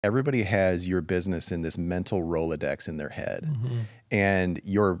everybody has your business in this mental Rolodex in their head. And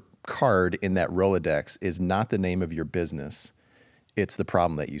your card in that Rolodex is not the name of your business. It's the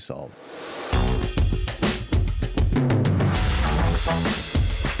problem that you solve.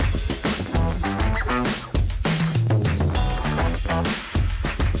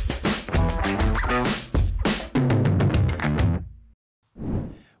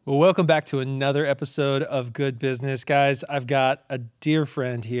 Well, welcome back to another episode of Good Business. Guys, I've got a dear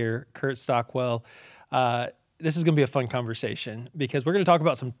friend here, Curt Stockwell. This is going to be a fun conversation because we're going to talk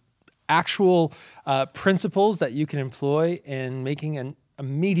about some actual principles that you can employ in making an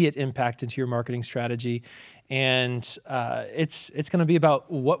immediate impact into your marketing strategy. And it's going to be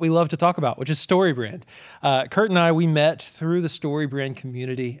about what we love to talk about, which is StoryBrand. Curt and I, we met through the StoryBrand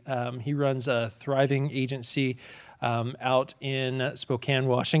community. He runs a thriving agency out in Spokane,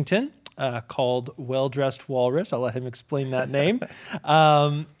 Washington, called Well Dressed Walrus. I'll let him explain that name.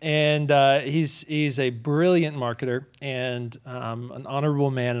 He's a brilliant marketer and an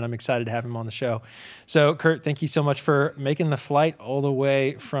honorable man, and I'm excited to have him on the show. So, Curt, thank you so much for making the flight all the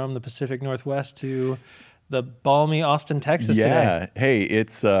way from the Pacific Northwest to the balmy Austin, Texas today. Yeah. Hey,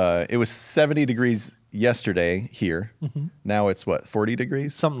 it was 70 degrees yesterday here. Now it's what, 40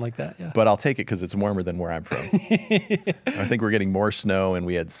 degrees? Something like that, yeah. But I'll take it because it's warmer than where I'm from. I think we're getting more snow, and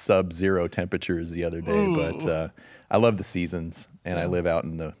we had sub-zero temperatures the other day. Ooh. But I love the seasons, and I live out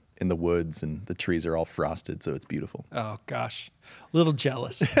in the woods, and the trees are all frosted, so it's beautiful. Oh gosh, a little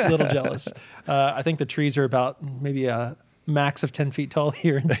jealous. I think the trees are about maybe a max of 10 feet tall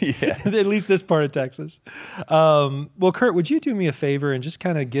here, at least this part of Texas. Well, Curt, would you do me a favor and just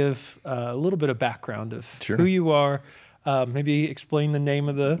kind of give a little bit of background of who you are? Maybe explain the name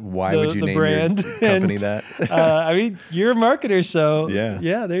of the would you name brand your company that? I mean, you're a marketer, so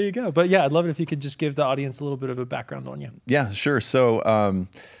yeah, there you go. But yeah, I'd love it if you could just give the audience a little bit of a background on you. Yeah, sure. So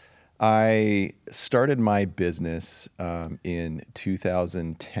I started my business in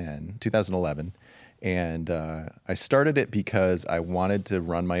 2011. And I started it because I wanted to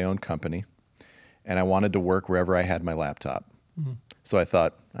run my own company, and I wanted to work wherever I had my laptop. So I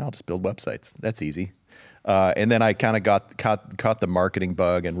thought, I'll just build websites. That's easy. And then I kind of caught the marketing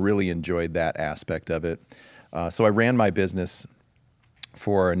bug and really enjoyed that aspect of it. So I ran my business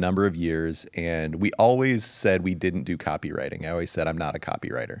for a number of years, and we always said we didn't do copywriting. I always said I'm not a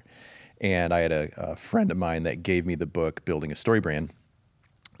copywriter. And I had a friend of mine that gave me the book, Building a StoryBrand,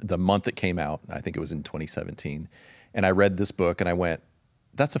 the month it came out. I think it was in 2017. And I read this book and I went,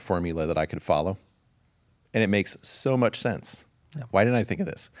 that's a formula that I could follow. And it makes so much sense. Yeah. Why didn't I think of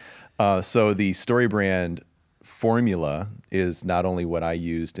this? So the StoryBrand formula is not only what I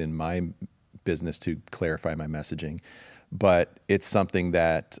used in my business to clarify my messaging, but it's something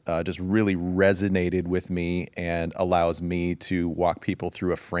that just really resonated with me and allows me to walk people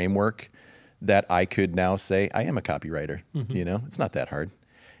through a framework that I could now say, I am a copywriter. You know, it's not that hard.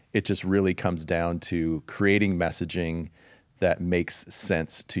 It just really comes down to creating messaging that makes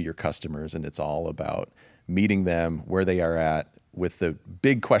sense to your customers. And it's all about meeting them where they are at with the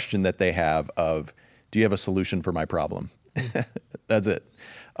big question that they have of, do you have a solution for my problem? That's it.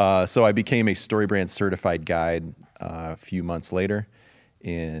 So I became a StoryBrand certified guide a few months later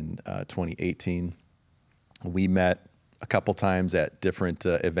in 2018. We met a couple times at different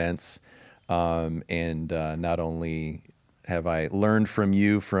events. Not only have I learned from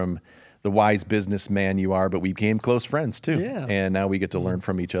you, from the wise businessman you are, but we became close friends too. Yeah. And now we get to learn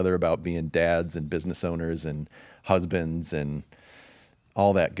from each other about being dads and business owners and husbands and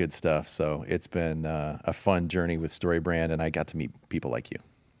all that good stuff. So it's been a fun journey with StoryBrand, and I got to meet people like you.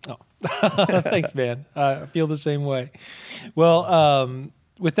 Oh, thanks, man. I feel the same way. Well,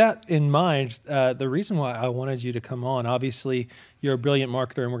 with that in mind, the reason why I wanted you to come on, obviously you're a brilliant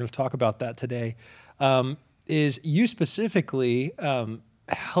marketer, and we're going to talk about that today, is you specifically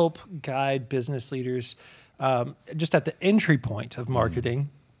help guide business leaders just at the entry point of marketing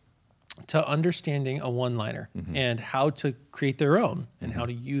to understanding a one-liner and how to create their own and how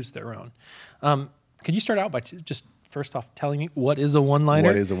to use their own. Could you start out by just first off telling me what is a one-liner?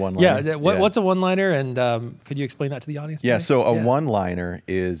 What is a one-liner? Yeah, what's a one-liner, and could you explain that to the audience today? So a one-liner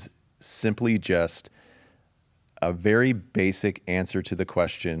is simply just a very basic answer to the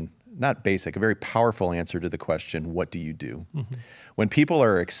question. Not basic, a very powerful answer to the question, what do you do? When people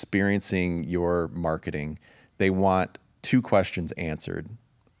are experiencing your marketing, they want two questions answered.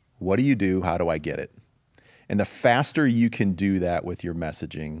 What do you do? How do I get it? And the faster you can do that with your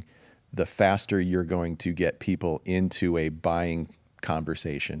messaging, the faster you're going to get people into a buying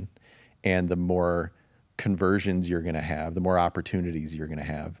conversation, and the more conversions you're going to have, the more opportunities you're going to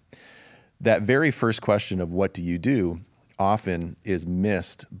have. That very first question of what do you do often is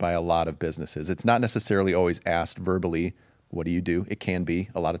missed by a lot of businesses. It's not necessarily always asked verbally, what do you do? It can be,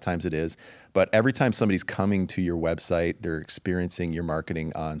 a lot of times it is. But every time somebody's coming to your website, they're experiencing your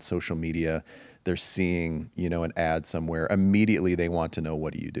marketing on social media, they're seeing, an ad somewhere, immediately they want to know,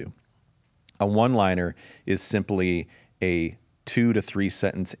 what do you do? A one-liner is simply a 2 to 3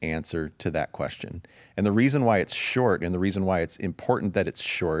 sentence answer to that question. And the reason why it's short and the reason why it's important that it's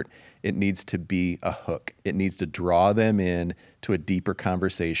short, it needs to be a hook. It needs to draw them in to a deeper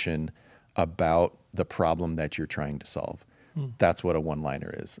conversation about the problem that you're trying to solve. That's what a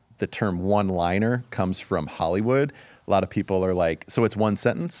one-liner is. The term one-liner comes from Hollywood. A lot of people are like, so it's one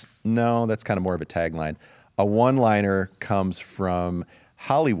sentence? No, that's kind of more of a tagline. A one-liner comes from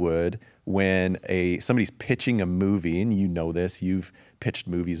Hollywood when somebody's pitching a movie, and you know this, you've pitched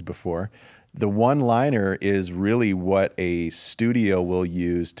movies before. The one-liner is really what a studio will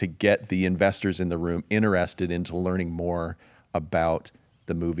use to get the investors in the room interested into learning more about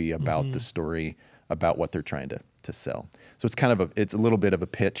the movie, about the story, about what they're trying to sell. So it's kind of it's a little bit of a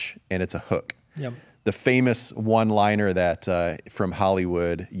pitch, and it's a hook. Yep. The famous one-liner that from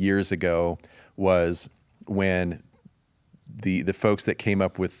Hollywood years ago was when the folks that came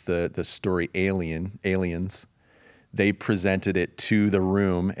up with the story Aliens, they presented it to the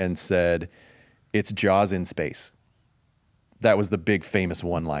room and said, "It's Jaws in space." That was the big famous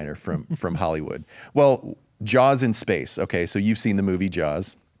one-liner from Hollywood. Well, Jaws in space. Okay, so you've seen the movie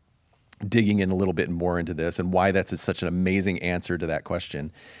Jaws. Digging in a little bit more into this and why that's such an amazing answer to that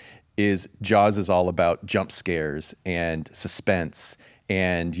question is Jaws is all about jump scares and suspense,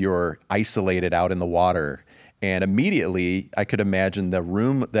 and you're isolated out in the water. And immediately I could imagine that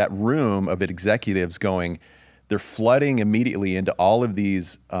room of executives going, they're flooding immediately into all of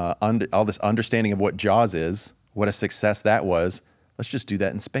these, all this understanding of what Jaws is, what a success that was. Let's just do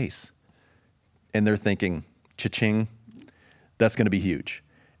that in space. And they're thinking, cha-ching, that's going to be huge.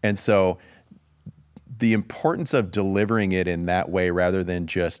 And so the importance of delivering it in that way rather than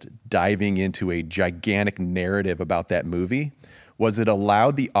just diving into a gigantic narrative about that movie was it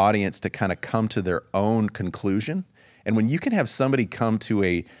allowed the audience to kind of come to their own conclusion. And when you can have somebody come to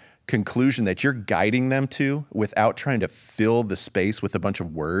a conclusion that you're guiding them to without trying to fill the space with a bunch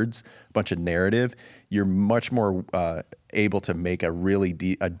of words, a bunch of narrative, you're much more able to make a really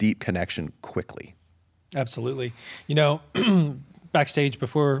deep connection quickly. Absolutely. Backstage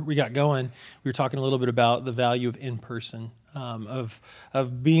before we got going, we were talking a little bit about the value of in-person, of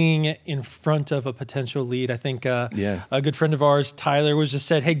being in front of a potential lead. I think a good friend of ours, Tyler, was just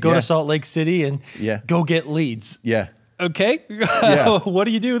said, "Hey, go to Salt Lake City and go get leads." Yeah. Okay. What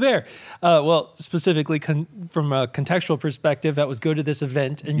do you do there? Well, specifically from a contextual perspective, that was go to this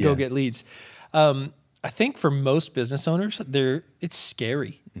event and go get leads. I think for most business owners, it's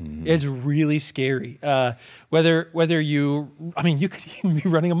scary. It's really scary. Whether you could even be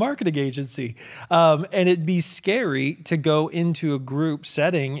running a marketing agency, and it'd be scary to go into a group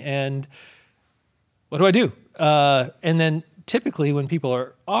setting and what do I do? And then typically when people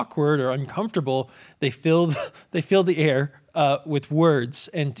are awkward or uncomfortable, they fill the air with words,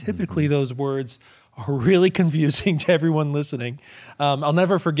 and typically those words are really confusing to everyone listening. I'll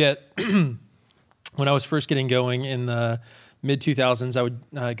never forget. When I was first getting going in the mid-2000s, I would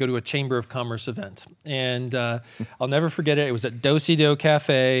go to a Chamber of Commerce event. And I'll never forget it. It was at Do-Si-Do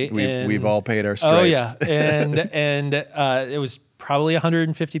Cafe. We've all paid our stripes. Oh, yeah. And it was probably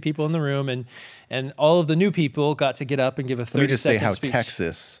 150 people in the room. And all of the new people got to get up and give a 30-second speech. Let me just say how speech.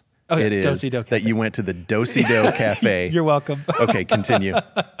 Texas it is that you went to the Do-Si-Do Cafe. You're welcome. Okay, continue.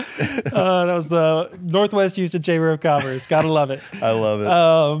 That was the Northwest Houston Chamber of Commerce. Gotta love it. I love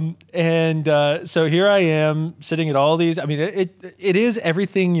it. So here I am sitting at all these. I mean, it is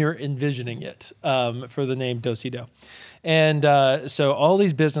everything you're envisioning it for the name Do-Si-Do. And so all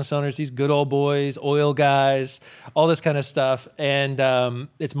these business owners, these good old boys, oil guys, all this kind of stuff. And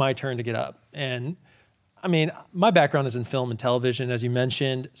it's my turn to get up. And I mean, my background is in film and television, as you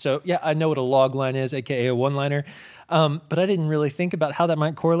mentioned. So yeah, I know what a log line is, AKA a one-liner. But I didn't really think about how that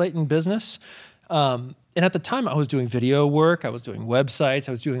might correlate in business. And at the time I was doing video work, I was doing websites,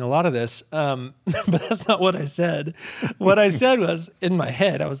 I was doing a lot of this. But that's not what I said. What I said was, in my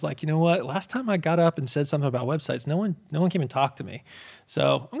head, I was like, you know what? Last time I got up and said something about websites, no one came and talked to me.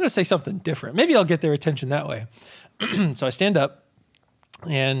 So I'm going to say something different. Maybe I'll get their attention that way. So I stand up.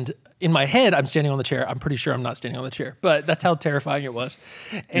 And in my head, I'm standing on the chair. I'm pretty sure I'm not standing on the chair, but that's how terrifying it was.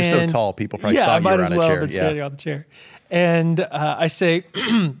 You're so tall, people probably thought you were on a chair. Yeah, I might as well have been standing on the chair. And I say,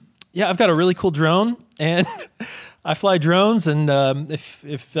 yeah, I've got a really cool drone, and I fly drones. And if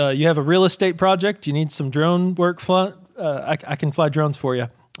you have a real estate project, you need some drone work, I can fly drones for you.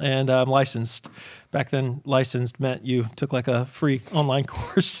 And I'm licensed Back then, licensed meant you took like a free online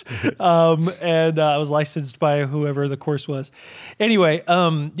course. And I was licensed by whoever the course was. Anyway,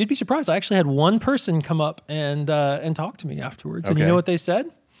 you'd be surprised. I actually had one person come up and talk to me afterwards. And you know what they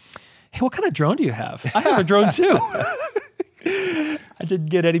said? Hey, what kind of drone do you have? I have a drone too. I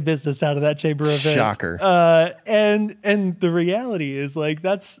didn't get any business out of that chamber event. Shocker. And the reality is like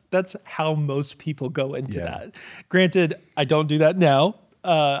that's how most people go into that. Granted, I don't do that now.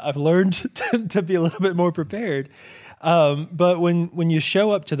 I've learned to be a little bit more prepared. But when you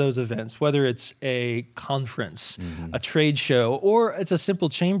show up to those events, whether it's a conference, a trade show, or it's a simple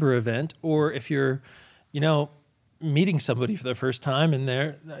chamber event, or if you're, meeting somebody for the first time and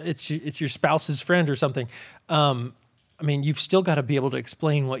it's your spouse's friend or something. You've still got to be able to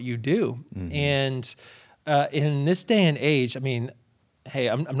explain what you do. And in this day and age, hey,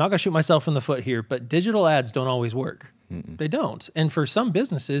 I'm not going to shoot myself in the foot here, but digital ads don't always work. They don't. And for some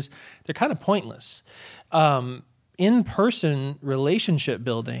businesses, they're kind of pointless. In-person relationship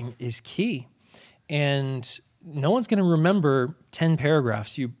building is key. And no one's going to remember 10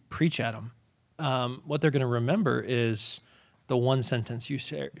 paragraphs you preach at them. What they're going to remember is the one sentence you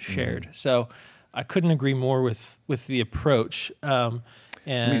shared. So I couldn't agree more with the approach. And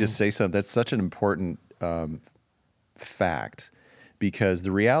let me just say something. That's such an important fact, because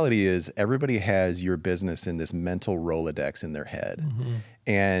the reality is everybody has your business in this mental Rolodex in their head.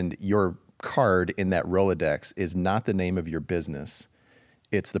 And your card in that Rolodex is not the name of your business.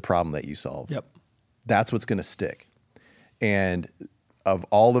 It's the problem that you solve. That's what's going to stick. And of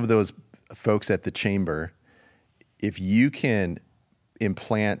all of those folks at the chamber, if you can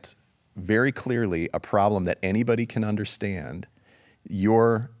implant very clearly a problem that anybody can understand,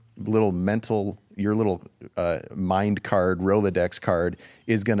 your little mind card, Rolodex card,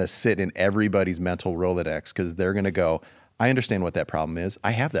 is going to sit in everybody's mental Rolodex, because they're going to go, I understand what that problem is.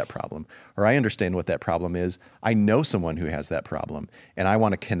 I have that problem. Or I understand what that problem is. I know someone who has that problem, and I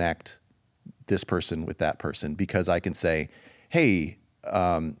want to connect this person with that person, because I can say, hey,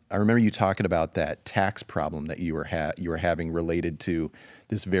 I remember you talking about that tax problem that you were having related to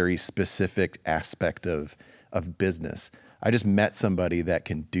this very specific aspect of business. I just met somebody that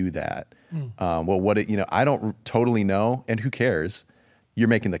can do that. I don't totally know, and who cares? You're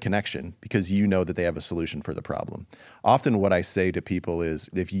making the connection because you know that they have a solution for the problem. Often what I say to people is,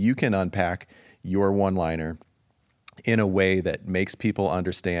 if you can unpack your one-liner in a way that makes people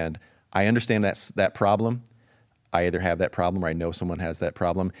understand, I understand that problem. I either have that problem or I know someone has that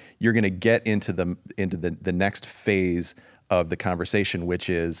problem. You're going to get into the next phase of the conversation, which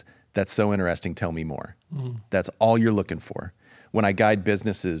is, that's so interesting, tell me more. That's all you're looking for. When I guide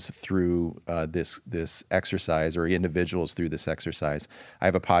businesses through this exercise, or individuals through this exercise, I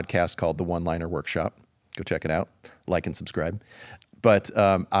have a podcast called The One-Liner Workshop. Go check it out. Like and subscribe. But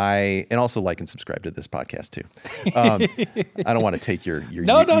and also like and subscribe to this podcast too. I don't want to take your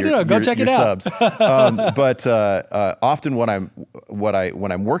no. Go check it out. Subs. But often when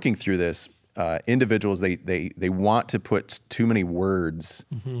I'm working through this, individuals they want to put too many words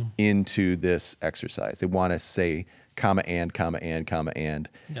into this exercise. They want to say comma and.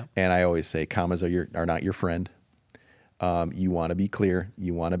 And I always say commas are not your friend. You want to be clear.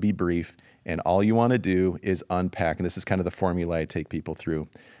 You want to be brief. And all you want to do is unpack, and this is kind of the formula I take people through.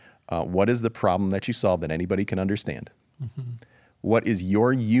 What is the problem that you solve that anybody can understand? What is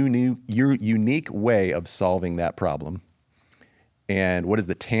your unique way of solving that problem? And what is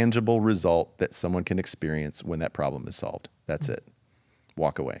the tangible result that someone can experience when that problem is solved? That's it.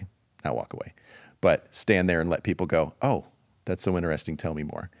 Walk away. Not walk away. But stand there and let people go, oh, that's so interesting, tell me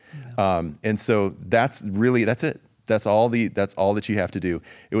more. And so that's it. That's all that you have to do.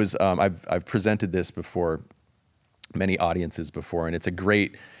 It was I've presented this before many audiences before, and it's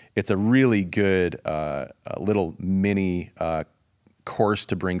a really good little mini course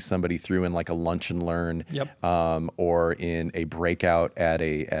to bring somebody through in like a lunch and learn, or in a breakout at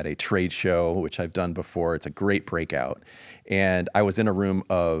a trade show, which I've done before. It's a great breakout. And I was in a room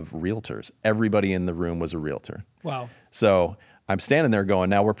of realtors. Everybody in the room was a realtor. Wow. So I'm standing there going,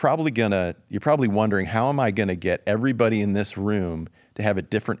 now you're probably wondering, how am I gonna get everybody in this room to have a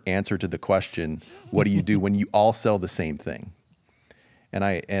different answer to the question, what do you do when you all sell the same thing?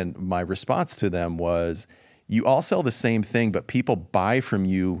 And my response to them was, you all sell the same thing, but people buy from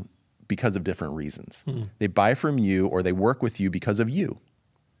you because of different reasons. They buy from you or they work with you because of you.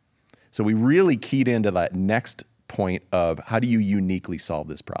 So we really keyed into that next point of, how do you uniquely solve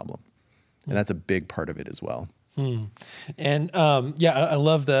this problem? And that's a big part of it as well. And yeah, I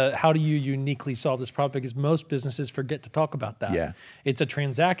love how do you uniquely solve this problem? Because most businesses forget to talk about that. Yeah. It's a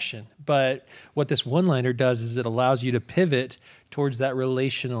transaction. But what this one-liner does is it allows you to pivot towards that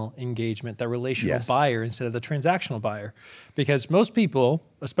relational engagement, that relational buyer instead of the transactional buyer. Because most people,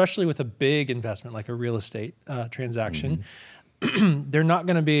 especially with a big investment like a real estate transaction, they're not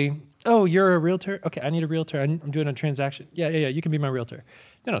going to be, oh, you're a realtor? Okay, I need a realtor. I'm doing a transaction. Yeah, you can be my realtor.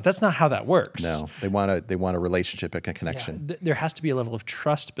 No, that's not how that works. No, they want a relationship, a connection. Yeah, there has to be a level of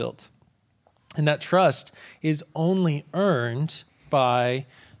trust built. And that trust is only earned by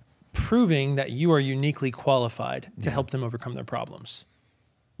proving that you are uniquely qualified to help them overcome their problems.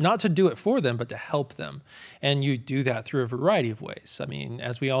 Not to do it for them, but to help them. And you do that through a variety of ways. I mean,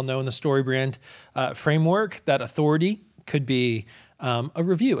 as we all know in the StoryBrand framework, that authority could be a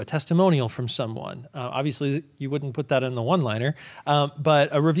review, a testimonial from someone. Obviously, you wouldn't put that in the one-liner, but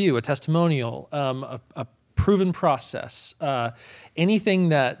a review, a testimonial, a proven process, anything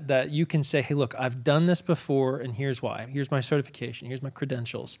that you can say, hey, look, I've done this before, and here's why. Here's my certification. Here's my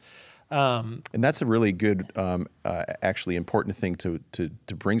credentials. And that's a really good, actually important thing to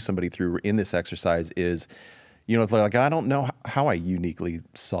bring somebody through in this exercise is, like, I don't know how I uniquely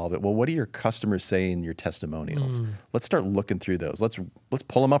solve it. Well, what do your customers say in your testimonials? Let's start looking through those. Let's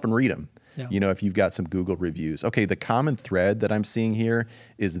pull them up and read them. Yeah. If you've got some Google reviews. Okay, the common thread that I'm seeing here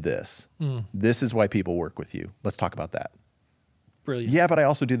is this. This is why people work with you. Let's talk about that. Brilliant. Yeah, but I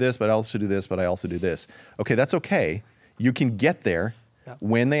also do this, but I also do this, but I also do this. Okay, that's okay. You can get there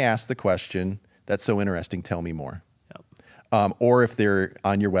when they ask the question, that's so interesting, tell me more. Or if they're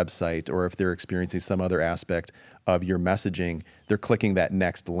on your website or if they're experiencing some other aspect of your messaging, they're clicking that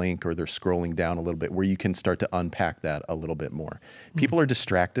next link or they're scrolling down a little bit where you can start to unpack that a little bit more. People are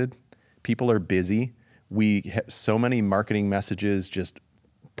distracted. People are busy. We have so many marketing messages just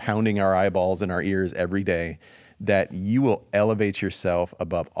pounding our eyeballs and our ears every day that you will elevate yourself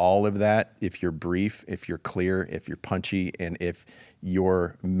above all of that if you're brief, if you're clear, if you're punchy, and if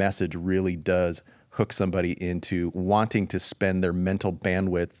your message really does hook somebody into wanting to spend their mental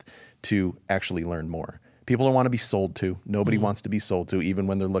bandwidth to actually learn more. People don't want to be sold to. Nobody wants to be sold to, even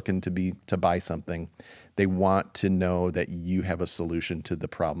when they're looking to buy something. They want to know that you have a solution to the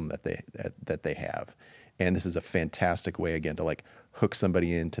problem that they have. And this is a fantastic way, again, to like hook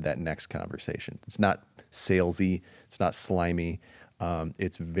somebody into that next conversation. It's not salesy. It's not slimy.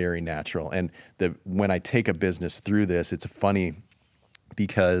 It's very natural. And when I take a business through this, it's funny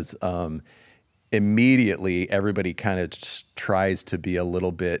because immediately everybody kind of tries to be a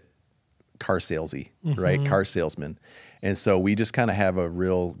little bit car salesy, right? Car salesman. And so we just kind of have a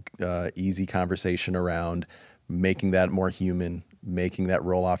real easy conversation around making that more human, making that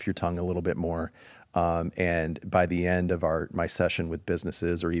roll off your tongue a little bit more. And by the end of my session with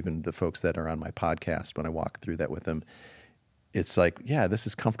businesses or even the folks that are on my podcast, when I walk through that with them, it's like, yeah, this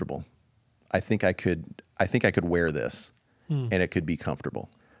is comfortable. I think I could wear this and it could be comfortable.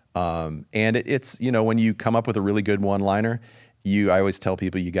 And it's, when you come up with a really good one-liner, I always tell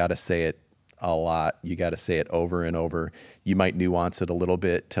people you got to say it a lot. You got to say it over and over. You might nuance it a little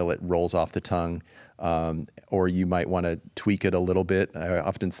bit till it rolls off the tongue. Or you might want to tweak it a little bit. I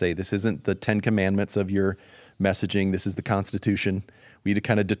often say this isn't the 10 commandments of your messaging. This is the Constitution. We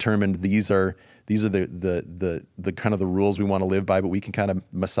kind of determined these are the kind of the rules we want to live by, but we can kind of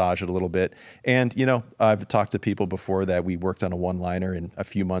massage it a little bit. And I've talked to people before that we worked on a one-liner, and a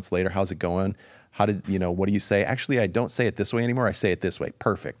few months later, how's it going? What do you say? Actually, I don't say it this way anymore. I say it this way.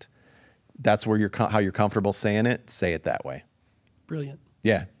 Perfect. That's where how you're comfortable saying it. Say it that way. Brilliant.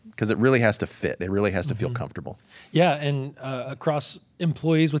 Yeah, because it really has to fit. It really has to feel comfortable. Yeah, and across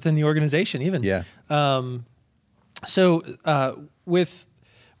employees within the organization, even. Yeah. So with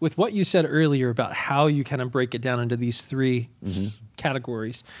what you said earlier about how you kind of break it down into these three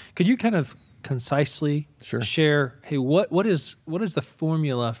categories, could you kind of concisely share, hey, what is the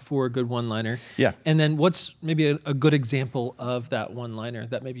formula for a good one-liner? Yeah. And then what's maybe a good example of that one-liner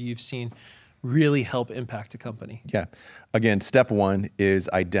that maybe you've seen really help impact a company? Yeah. Again, step one is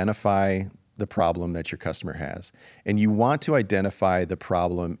identify the problem that your customer has. And you want to identify the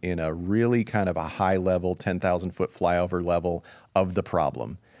problem in a really kind of a high level, 10,000 foot flyover level of the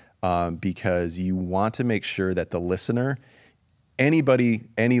problem. Because you want to make sure that the listener, any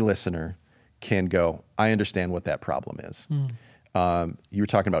listener can go, I understand what that problem is. You were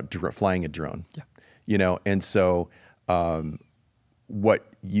talking about flying a drone, and so what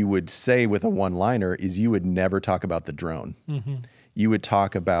you would say with a one-liner is you would never talk about the drone. You would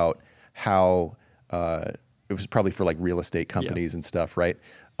talk about how it was probably for like real estate companies and stuff, right?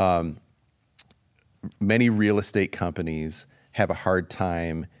 Many real estate companies have a hard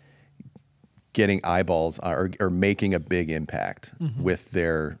time getting eyeballs or making a big impact with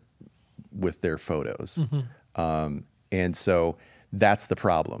their photos. And so that's the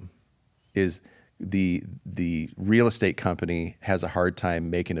problem, is the real estate company has a hard time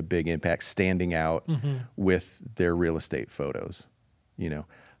making a big impact, standing out with their real estate photos. You know,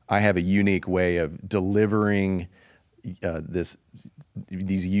 I have a unique way of delivering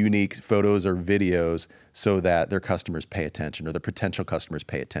these unique photos or videos so that their customers pay attention, or their potential customers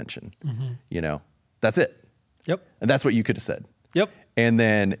pay attention. You know, that's it. Yep. And that's what you could have said. Yep. And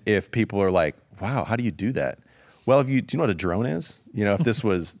then if people are like, wow, how do you do that? Well, do you know what a drone is? You know, if this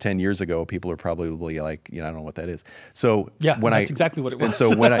was 10 years ago, people are probably like, you know, I don't know what that is. So yeah, that's exactly what it was.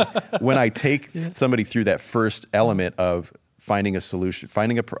 And so when I take somebody through that first element of finding a solution,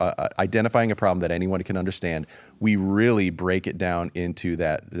 identifying a problem that anyone can understand, we really break it down into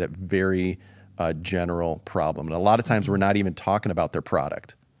that very general problem. And a lot of times we're not even talking about their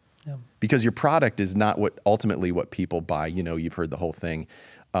product. Yeah. Because your product is not ultimately what people buy. You know, you've heard the whole thing.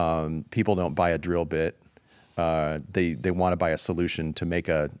 People don't buy a drill bit. They want to buy a solution to make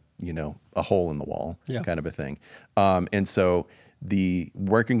a hole in the wall, kind of a thing. And so the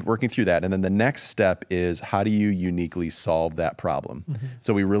working through that, and then the next step is, how do you uniquely solve that problem?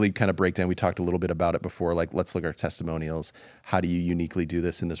 So we really kind of break down. We talked a little bit about it before. Like, let's look at our testimonials. How do you uniquely do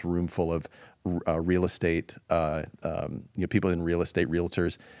this in this room full of real estate, people in real estate,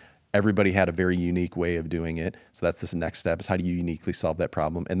 realtors? Everybody had a very unique way of doing it. So that's this next step, is how do you uniquely solve that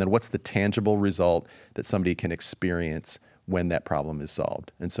problem? And then what's the tangible result that somebody can experience when that problem is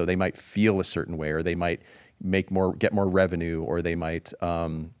solved? And so they might feel a certain way, or they might get more revenue, or they might,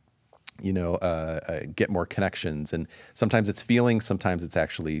 get more connections. And sometimes it's feelings, sometimes it's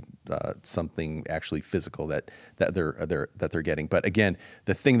actually something actually physical that they're getting. But again,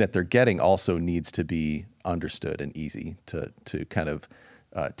 the thing that they're getting also needs to be understood and easy to kind of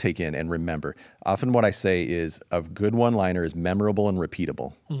take in and remember. Often what I say is, a good one-liner is memorable and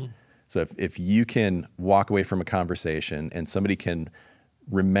repeatable. So if you can walk away from a conversation and somebody can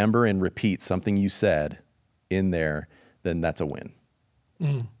remember and repeat something you said in there, then that's a win.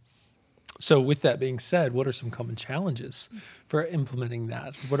 So with that being said, what are some common challenges for implementing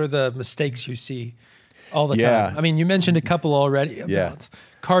that? What are the mistakes you see all the time? I mean, you mentioned a couple already about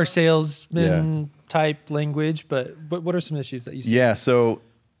car salesman type language, but what are some issues that you see? Yeah, so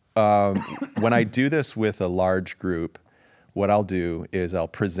when I do this with a large group, what I'll do is I'll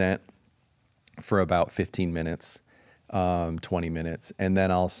present for about 15 minutes, 20 minutes, and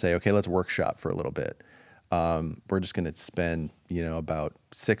then I'll say, okay, let's workshop for a little bit. We're just going to spend, about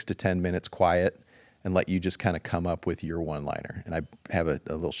 6 to 10 minutes quiet and let you just kind of come up with your one-liner. And I have a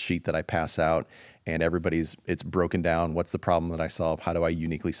little sheet that I pass out, and it's broken down. What's the problem that I solve? How do I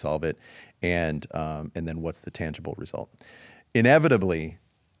uniquely solve it? And then what's the tangible result? Inevitably,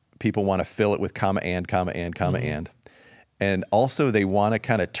 people want to fill it with comma and. And also they want to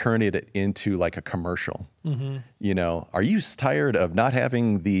kind of turn it into like a commercial. Are you tired of not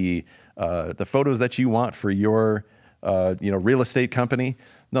having the photos that you want for your real estate company?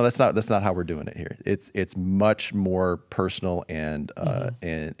 No, that's not how we're doing it here. It's much more personal and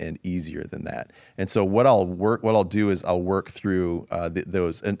easier than that. And so what I'll do is I'll work through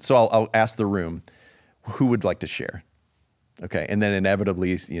those, and so I'll ask the room who would like to share. Okay, and then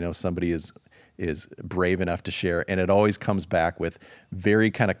inevitably, somebody is brave enough to share, and it always comes back with very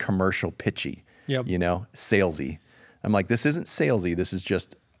kind of commercial pitchy, salesy. I'm like, this isn't salesy. This is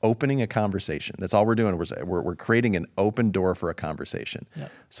just opening a conversation. That's all we're doing. We're creating an open door for a conversation.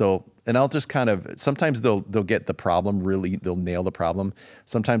 So, and I'll just kind of, sometimes they'll get the problem, really, they'll nail the problem.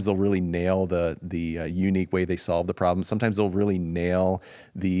 Sometimes they'll really nail the unique way they solve the problem. Sometimes they'll really nail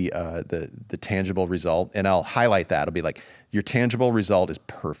the tangible result, and I'll highlight that. I'll be like, your tangible result is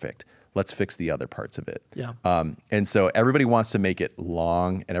perfect. Let's fix the other parts of it. And so everybody wants to make it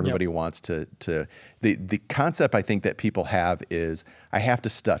long, and everybody wants to the concept I think that people have is, I have to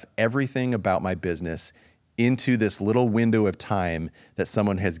stuff everything about my business into this little window of time that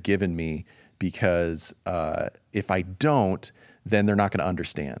someone has given me, because if I don't, then they're not going to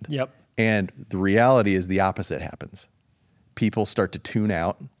understand. And the reality is the opposite happens. People start to tune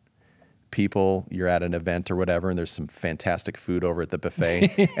out. You're at an event or whatever, and there's some fantastic food over at the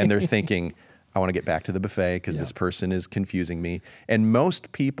buffet, and they're thinking, I want to get back to the buffet because this person is confusing me. And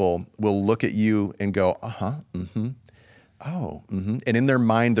most people will look at you and go, and in their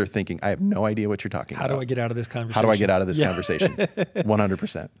mind, they're thinking, I have no idea what you're talking about. How do I get out of this conversation? How do I get out of this conversation?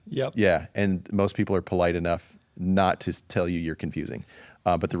 100%. Yeah, and most people are polite enough not to tell you you're confusing.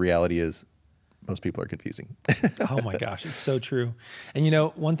 But the reality is, most people are confusing. Oh my gosh, it's so true. And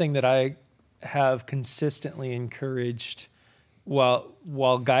one thing that I have consistently encouraged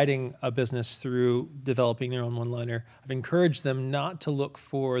while guiding a business through developing their own one-liner, I've encouraged them not to look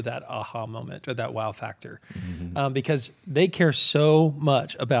for that aha moment or that wow factor, because they care so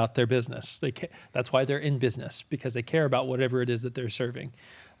much about their business. That's why they're in business, because they care about whatever it is that they're serving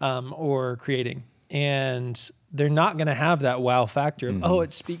or creating. And they're not going to have that wow factor of, oh,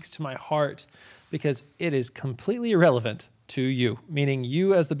 it speaks to my heart, because it is completely irrelevant to you, meaning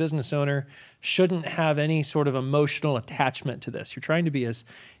you as the business owner shouldn't have any sort of emotional attachment to this. You're trying to be as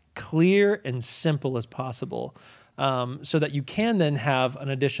clear and simple as possible, so that you can then have an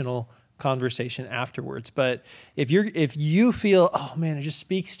additional conversation afterwards. But if you feel, oh man, it just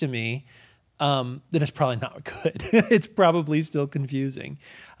speaks to me, then it's probably not good. It's probably still confusing.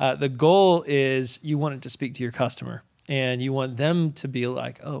 The goal is you want it to speak to your customer. And you want them to be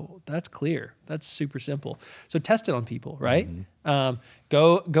like, oh, that's clear. That's super simple. So test it on people, right?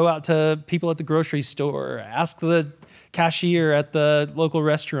 Go out to people at the grocery store. Ask the cashier at the local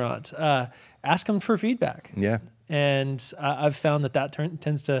restaurant. Ask them for feedback. Yeah. And I've found that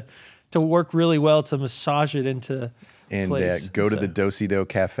tends to work really well to massage it into place. Go to the Do-Si-Do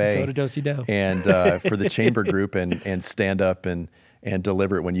Cafe. Go to Do-Si-Do. And for the chamber group and stand up and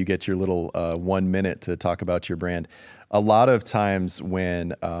deliver it when you get your little 1 minute to talk about your brand. A lot of times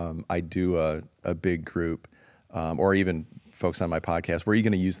when I do a big group, or even folks on my podcast, where are you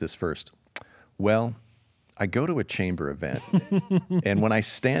going to use this first? Well, I go to a chamber event, and when I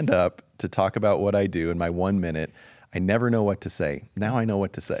stand up to talk about what I do in my 1 minute, I never know what to say. Now I know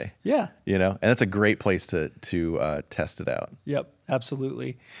what to say. Yeah. And that's a great place to test it out. Yep,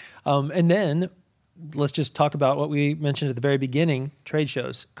 absolutely. And then let's just talk about what we mentioned at the very beginning: trade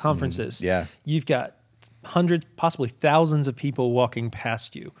shows, conferences. Yeah. You've got hundreds, possibly thousands of people walking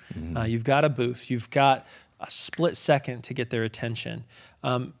past you. You've got a booth. You've got a split second to get their attention.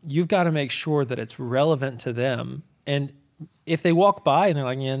 You've got to make sure that it's relevant to them. And if they walk by and they're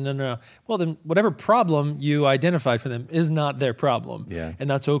like, yeah, no, well, then whatever problem you identified for them is not their problem. Yeah. And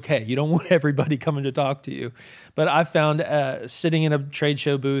that's okay. You don't want everybody coming to talk to you. But I've found sitting in a trade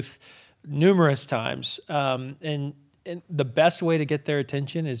show booth numerous times, and the best way to get their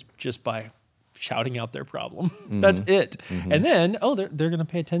attention is just by shouting out their problem. That's it. And then, they're going to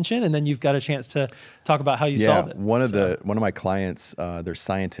pay attention, and then you've got a chance to talk about how you solve it. One of my clients, they're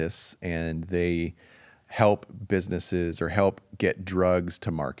scientists, and they help businesses or help get drugs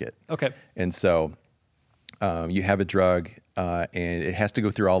to market. Okay. And so you have a drug, and it has to go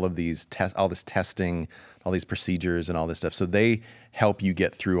through all of these all this testing, all these procedures, and all this stuff. So they help you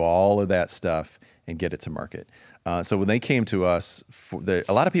get through all of that stuff and get it to market. So when they came to us,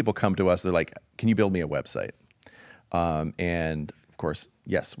 a lot of people come to us, they're like, can you build me a website? And of course,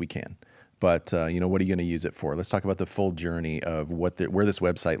 yes, we can. But what are you going to use it for? Let's talk about the full journey of where this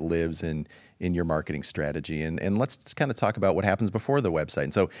website lives in your marketing strategy. And let's kind of talk about what happens before the website.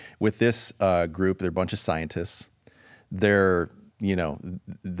 And so with this group, they're a bunch of scientists. They're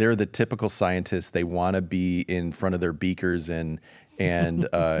the typical scientists. They want to be in front of their beakers and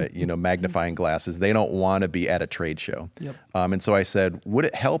magnifying glasses. They don't want to be at a trade show. Yep. And so I said, would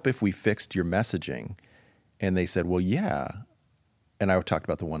it help if we fixed your messaging? And they said, well, yeah. And I talked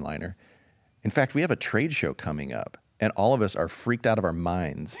about the one-liner. In fact, we have a trade show coming up, and all of us are freaked out of our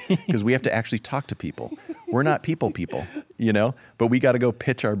minds because we have to actually talk to people. We're not people, but we got to go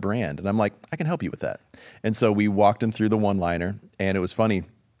pitch our brand. And I'm like, I can help you with that. And so we walked them through the one-liner, and it was funny.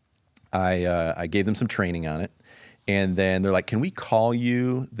 I gave them some training on it. And then they're like, can we call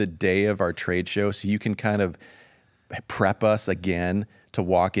you the day of our trade show so you can kind of prep us again to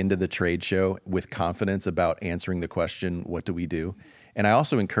walk into the trade show with confidence about answering the question, what do we do? And I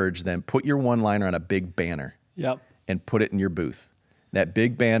also encourage them, put your one-liner on a big banner. Yep. And put it in your booth. That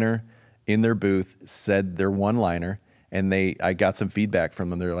big banner in their booth said their one-liner, and I got some feedback from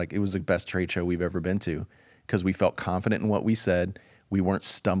them. They're like, it was the best trade show we've ever been to because we felt confident in what we said. We weren't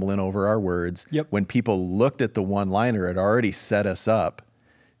stumbling over our words. Yep. When people looked at the one-liner, it already set us up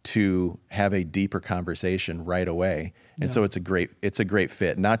to have a deeper conversation right away. And so it's a great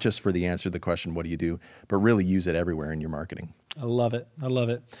fit, not just for the answer to the question, what do you do, but really use it everywhere in your marketing. I love it.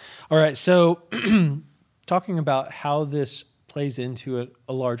 All right. So talking about how this plays into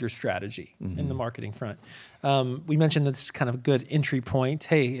a larger strategy in the marketing front. We mentioned that this is kind of a good entry point.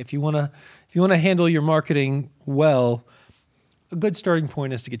 Hey, if you want to handle your marketing well, a good starting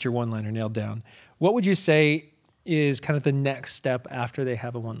point is to get your one-liner nailed down. What would you say is kind of the next step after they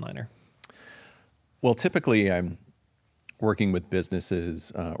have a one-liner? Well, typically I'm working with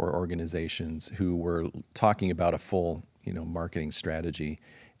businesses or organizations who were talking about a full, marketing strategy.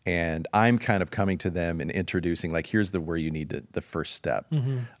 And I'm kind of coming to them and introducing, like, here's where you need to, the first step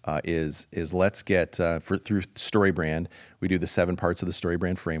is let's get, through StoryBrand, we do the 7 parts of the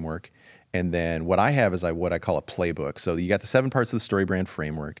StoryBrand framework. And then what I have is what I call a playbook. So you got the 7 parts of the StoryBrand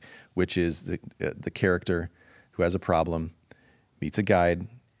framework, which is the character who has a problem, meets a guide,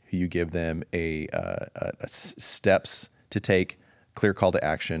 who you give them a steps to take, clear call to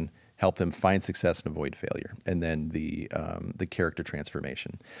action, help them find success and avoid failure, and then the character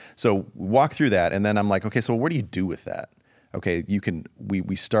transformation. So walk through that, and then I'm like, okay, so what do you do with that? Okay,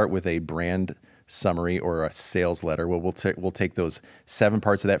 we start with a brand summary or a sales letter. Well, we'll take those 7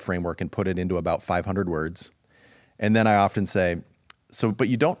 parts of that framework and put it into about 500 words, and then I often say, but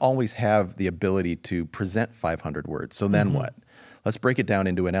you don't always have the ability to present 500 words. So then what? Let's break it down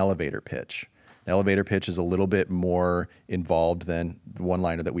into an elevator pitch. An elevator pitch is a little bit more involved than the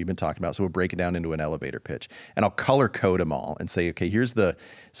one-liner that we've been talking about. So we'll break it down into an elevator pitch. And I'll color code them all and say, okay, here's the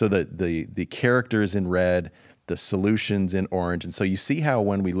characters in red, the solutions in orange. And so you see how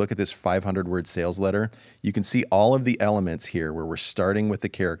when we look at this 500-word sales letter, you can see all of the elements here where we're starting with the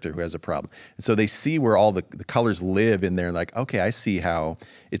character who has a problem. And so they see where all the colors live in there, and like, okay, I see how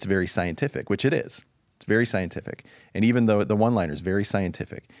it's very scientific, which it is. It's very scientific. And even though the one-liner is very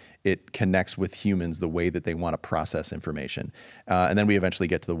scientific, it connects with humans the way that they want to process information. And then we eventually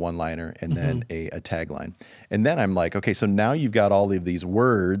get to the one-liner and then a tagline. And then I'm like, okay, so now you've got all of these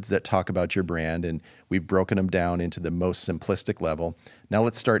words that talk about your brand, and we've broken them down into the most simplistic level. Now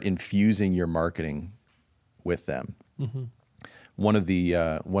let's start infusing your marketing with them. One of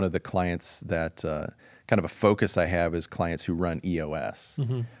the clients that kind of a focus I have is clients who run EOS,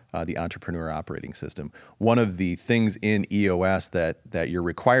 the Entrepreneur Operating System. One of the things in EOS that you're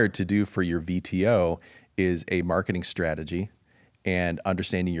required to do for your VTO is a marketing strategy and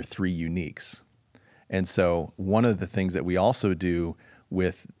understanding your 3 uniques. And so one of the things that we also do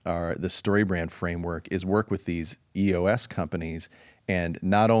with the StoryBrand framework is work with these EOS companies and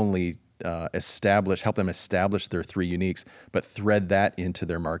not only help them establish their 3 uniques, but thread that into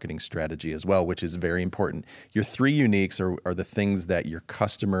their marketing strategy as well, which is very important. Your 3 uniques are the things that your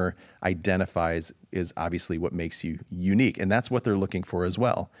customer identifies is obviously what makes you unique. And that's what they're looking for as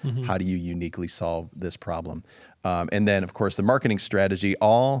well. How do you uniquely solve this problem? And then, of course, the marketing strategy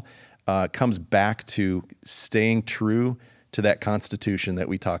all comes back to staying true to that constitution that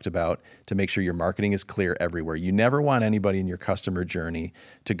we talked about to make sure your marketing is clear everywhere. You never want anybody in your customer journey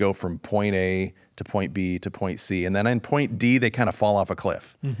to go from point A to point B to point C. And then on point D, they kind of fall off a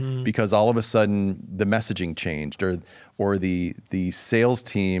cliff because all of a sudden the messaging changed or the sales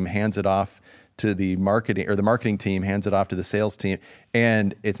team hands it off to the marketing, or the marketing team hands it off to the sales team,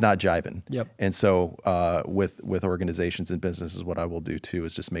 and it's not jiving. And so with organizations and businesses, what I will do too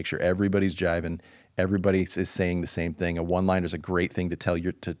is just make sure everybody's jiving, everybody is saying the same thing. A one-liner is a great thing to tell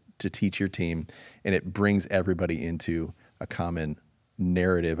to teach your team, and it brings everybody into a common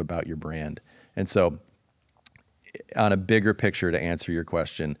narrative about your brand. And so on a bigger picture, to answer your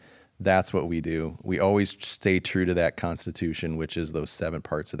question, that's what we do. We always stay true to that constitution, which is those 7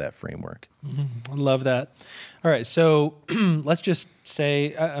 parts of that framework. I love that. All right, so let's just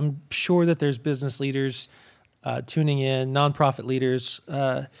say I'm sure that there's business leaders tuning in, nonprofit leaders,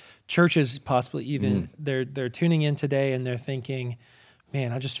 churches possibly even. They're tuning in today and they're thinking,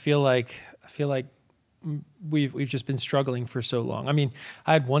 man, I feel like we've just been struggling for so long. I mean,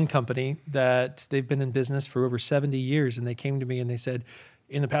 I had one company that they've been in business for over 70 years, and they came to me and they said,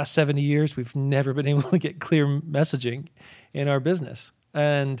 in the past 70 years, we've never been able to get clear messaging in our business.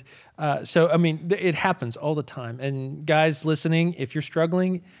 And so, I mean, it happens all the time. And guys listening, if you're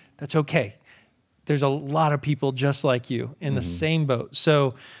struggling, that's okay. There's a lot of people just like you in the same boat.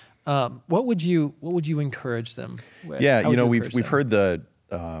 So what would you encourage them with? Yeah, we've heard the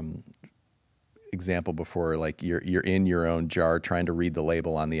example before, like you're in your own jar trying to read the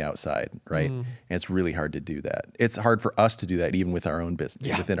label on the outside, right? And it's really hard to do that. It's hard for us to do that even with our own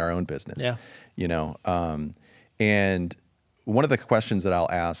business, within our own business. And one of the questions that I'll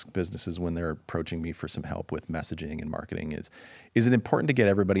ask businesses when they're approaching me for some help with messaging and marketing is it important to get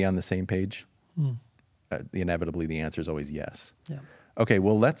everybody on the same page? Inevitably, the answer is always yes. Okay,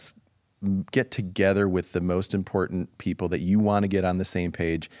 well, let's get together with the most important people that you want to get on the same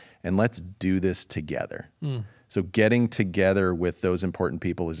page, and let's do this together. So getting together with those important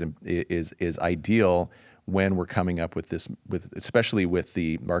people is ideal when we're coming up with this, especially with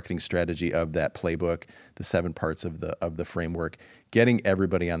the marketing strategy of that playbook, the 7 parts of the framework. Getting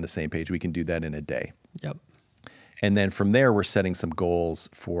everybody on the same page, we can do that in a day. And then from there, we're setting some goals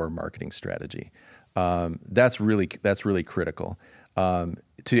for marketing strategy. That's really critical.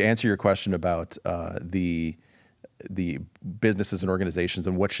 To answer your question about the businesses and organizations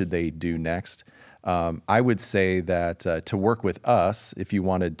and what should they do next, I would say that to work with us, if you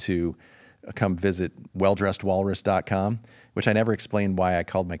wanted to come visit welldressedwalrus.com, which I never explained why I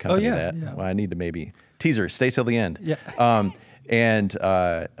called my company that. Yeah. Well, I need to maybe teaser, stay till the end. Yeah.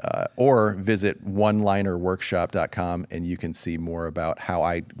 Or visit onelinerworkshop.com, and you can see more about how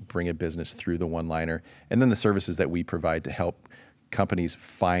I bring a business through the one-liner, and then the services that we provide to help companies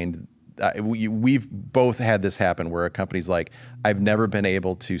find. We've both had this happen where a company's like, we've never been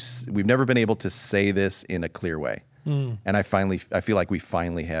able to say this in a clear way. And I feel like we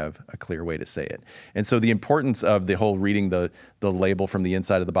finally have a clear way to say it. And so the importance of the whole reading the label from the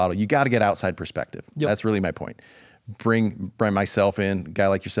inside of the bottle, you got to get outside perspective. Yep. That's really my point. Bring myself in, a guy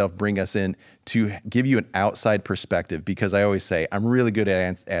like yourself, bring us in to give you an outside perspective, because I always say I'm really good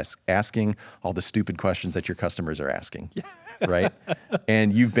at asking all the stupid questions that your customers are asking. Yeah. Right?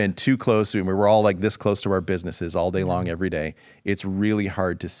 And you've been too close to, we're all like this close to our businesses all day long, every day. It's really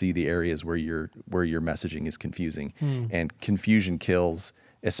hard to see the areas where your messaging is confusing. And confusion kills,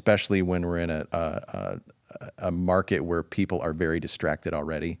 especially when we're in a market where people are very distracted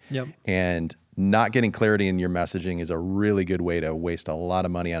already. Yep. And not getting clarity in your messaging is a really good way to waste a lot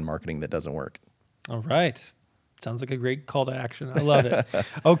of money on marketing that doesn't work. All right. Sounds like a great call to action. I love it.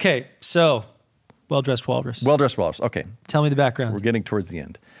 Okay, so Well Dressed Walrus. Well Dressed Walrus. Okay. Tell me the background. We're getting towards the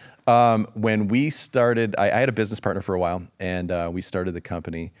end. When we started, I had a business partner for a while, and we started the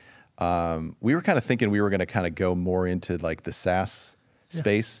company. We were kind of thinking we were going to kind of go more into like the SaaS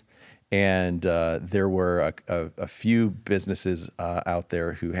space. And there were a few businesses out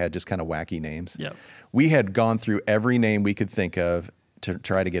there who had just kind of wacky names. Yep. We had gone through every name we could think of to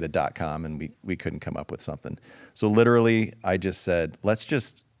try to get a .com, and we couldn't come up with something. So literally, I just said, let's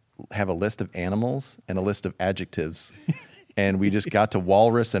just have a list of animals and a list of adjectives. And we just got to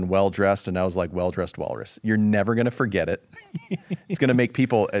walrus and well-dressed, and I was like, well-dressed walrus. You're never going to forget it. It's going to make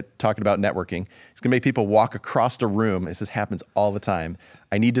people, talking about networking, it's going to make people walk across a room. This happens all the time.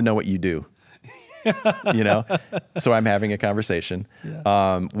 I need to know what you do. You know? So I'm having a conversation.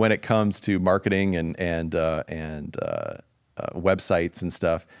 Yeah. When it comes to marketing and websites and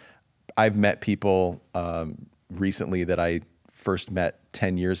stuff, I've met people recently that I first met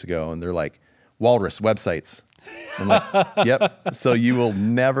 10 years ago, and they're like, walrus websites. I'm like, yep. So you will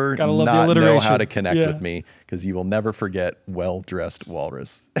never not know how to connect with me, because you will never forget Well Dressed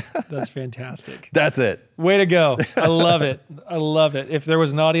Walrus. That's fantastic. That's it. Way to go. I love it. I love it. If there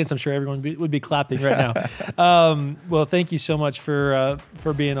was an audience, I'm sure everyone would be clapping right now. Well, thank you so much for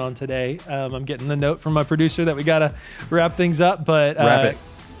being on today. I'm getting the note from my producer that we got to wrap things up, but wrap it.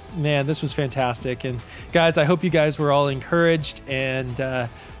 Man, this was fantastic. And guys, I hope you guys were all encouraged and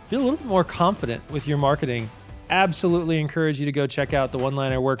feel a little bit more confident with your marketing. Absolutely encourage you to go check out the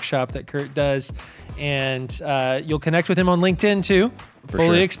one-liner workshop that Curt does, and you'll connect with him on LinkedIn too.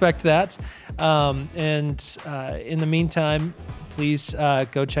 Fully expect that. In the meantime, please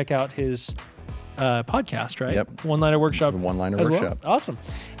go check out his podcast, right? Yep. One-liner workshop. The one-liner workshop. Well. Awesome.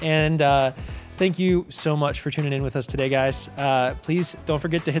 And thank you so much for tuning in with us today, guys. Please don't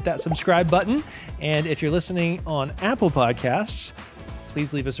forget to hit that subscribe button. And if you're listening on Apple Podcasts,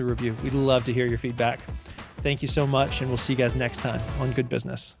 please leave us a review. We'd love to hear your feedback. Thank you so much, and we'll see you guys next time on Good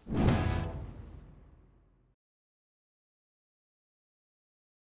Business.